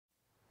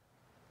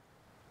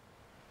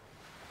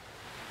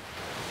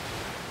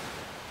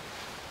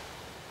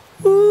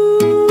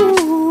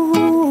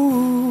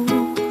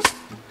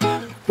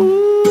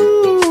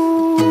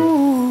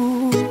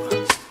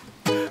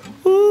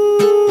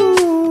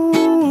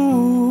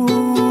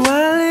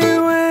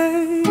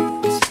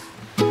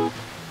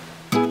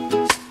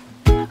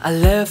I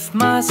left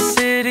my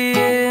city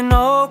in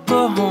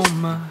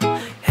Oklahoma,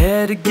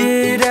 had to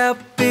get out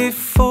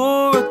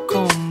before a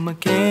coma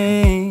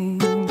came.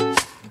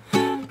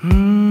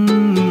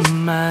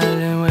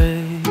 Island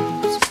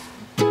waves.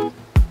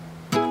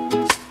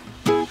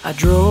 I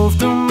drove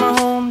through my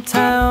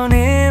hometown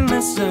in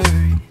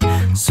Missouri,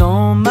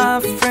 saw my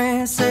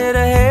friends, said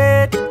I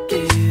had to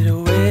get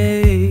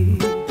away.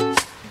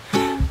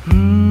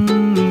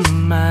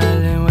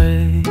 Island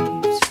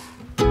waves.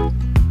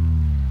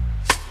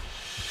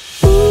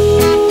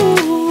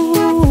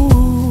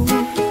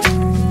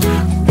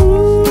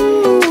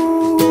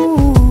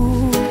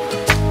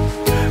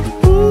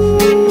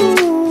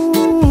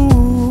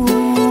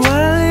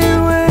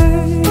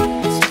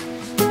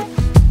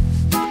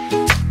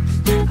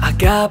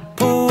 Got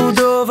pulled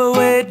over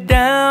way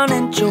down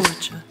in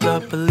Georgia.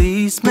 The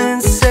policeman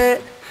said,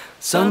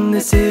 "Son,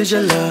 this is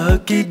your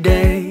lucky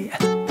day."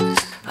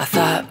 I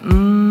thought,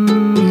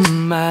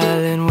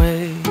 island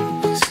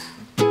waves.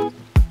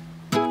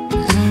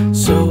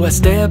 So I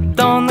stepped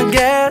on the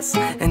gas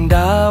and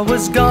I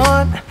was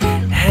gone.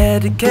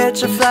 Had to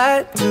catch a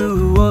flight to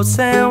old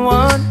San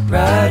Juan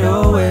right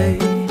away.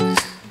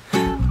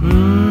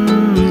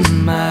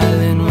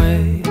 Island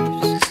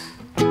waves.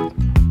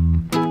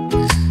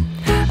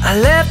 I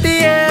left the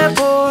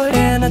airport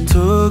and I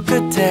took a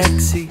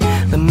taxi.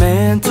 The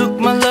man took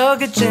my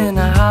luggage and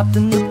I hopped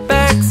in the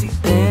backseat,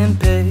 then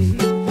paid.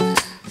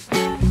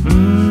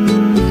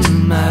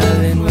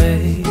 Island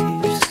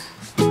waves.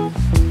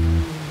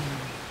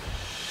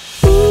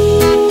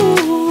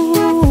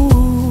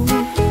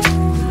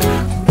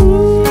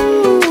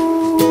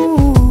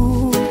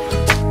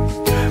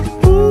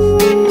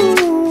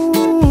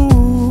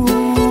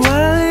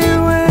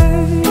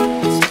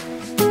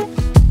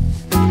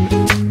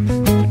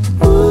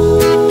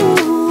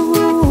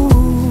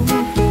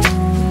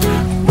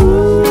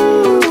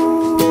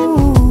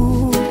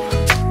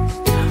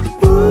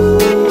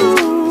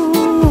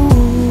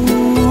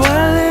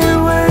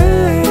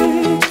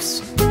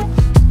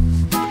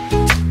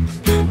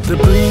 The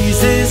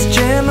breeze is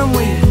jamming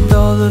with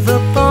all of the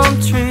palm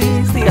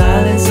trees. The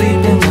island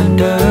sleeping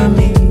under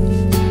me.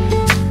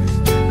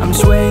 I'm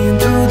swaying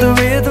through the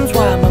rhythms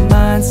while my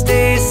mind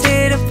stays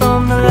hidden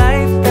from the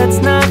life that's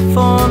not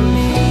for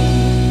me.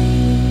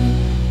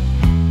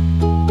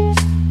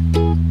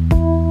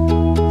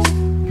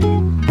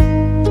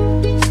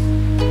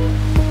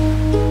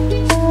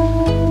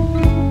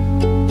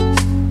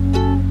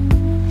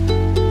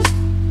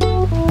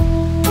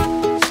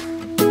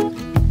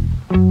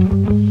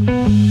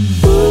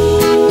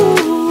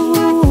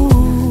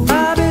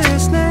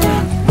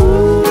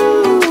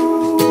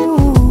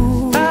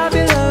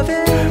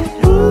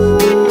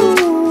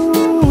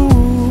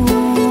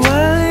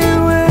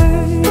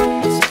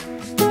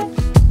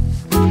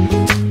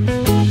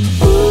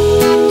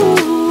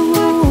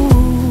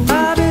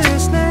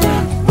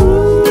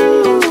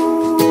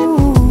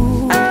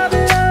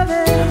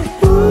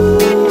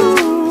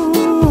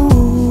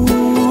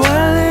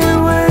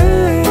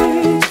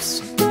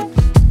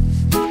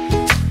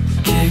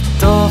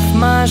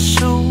 My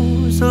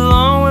shoes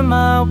along with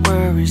my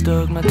worries,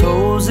 dug my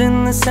toes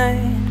in the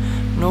sand.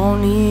 No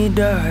need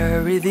to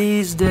hurry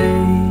these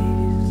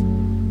days,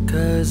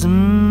 'cause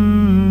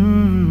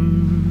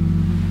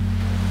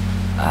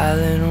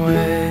island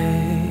waves.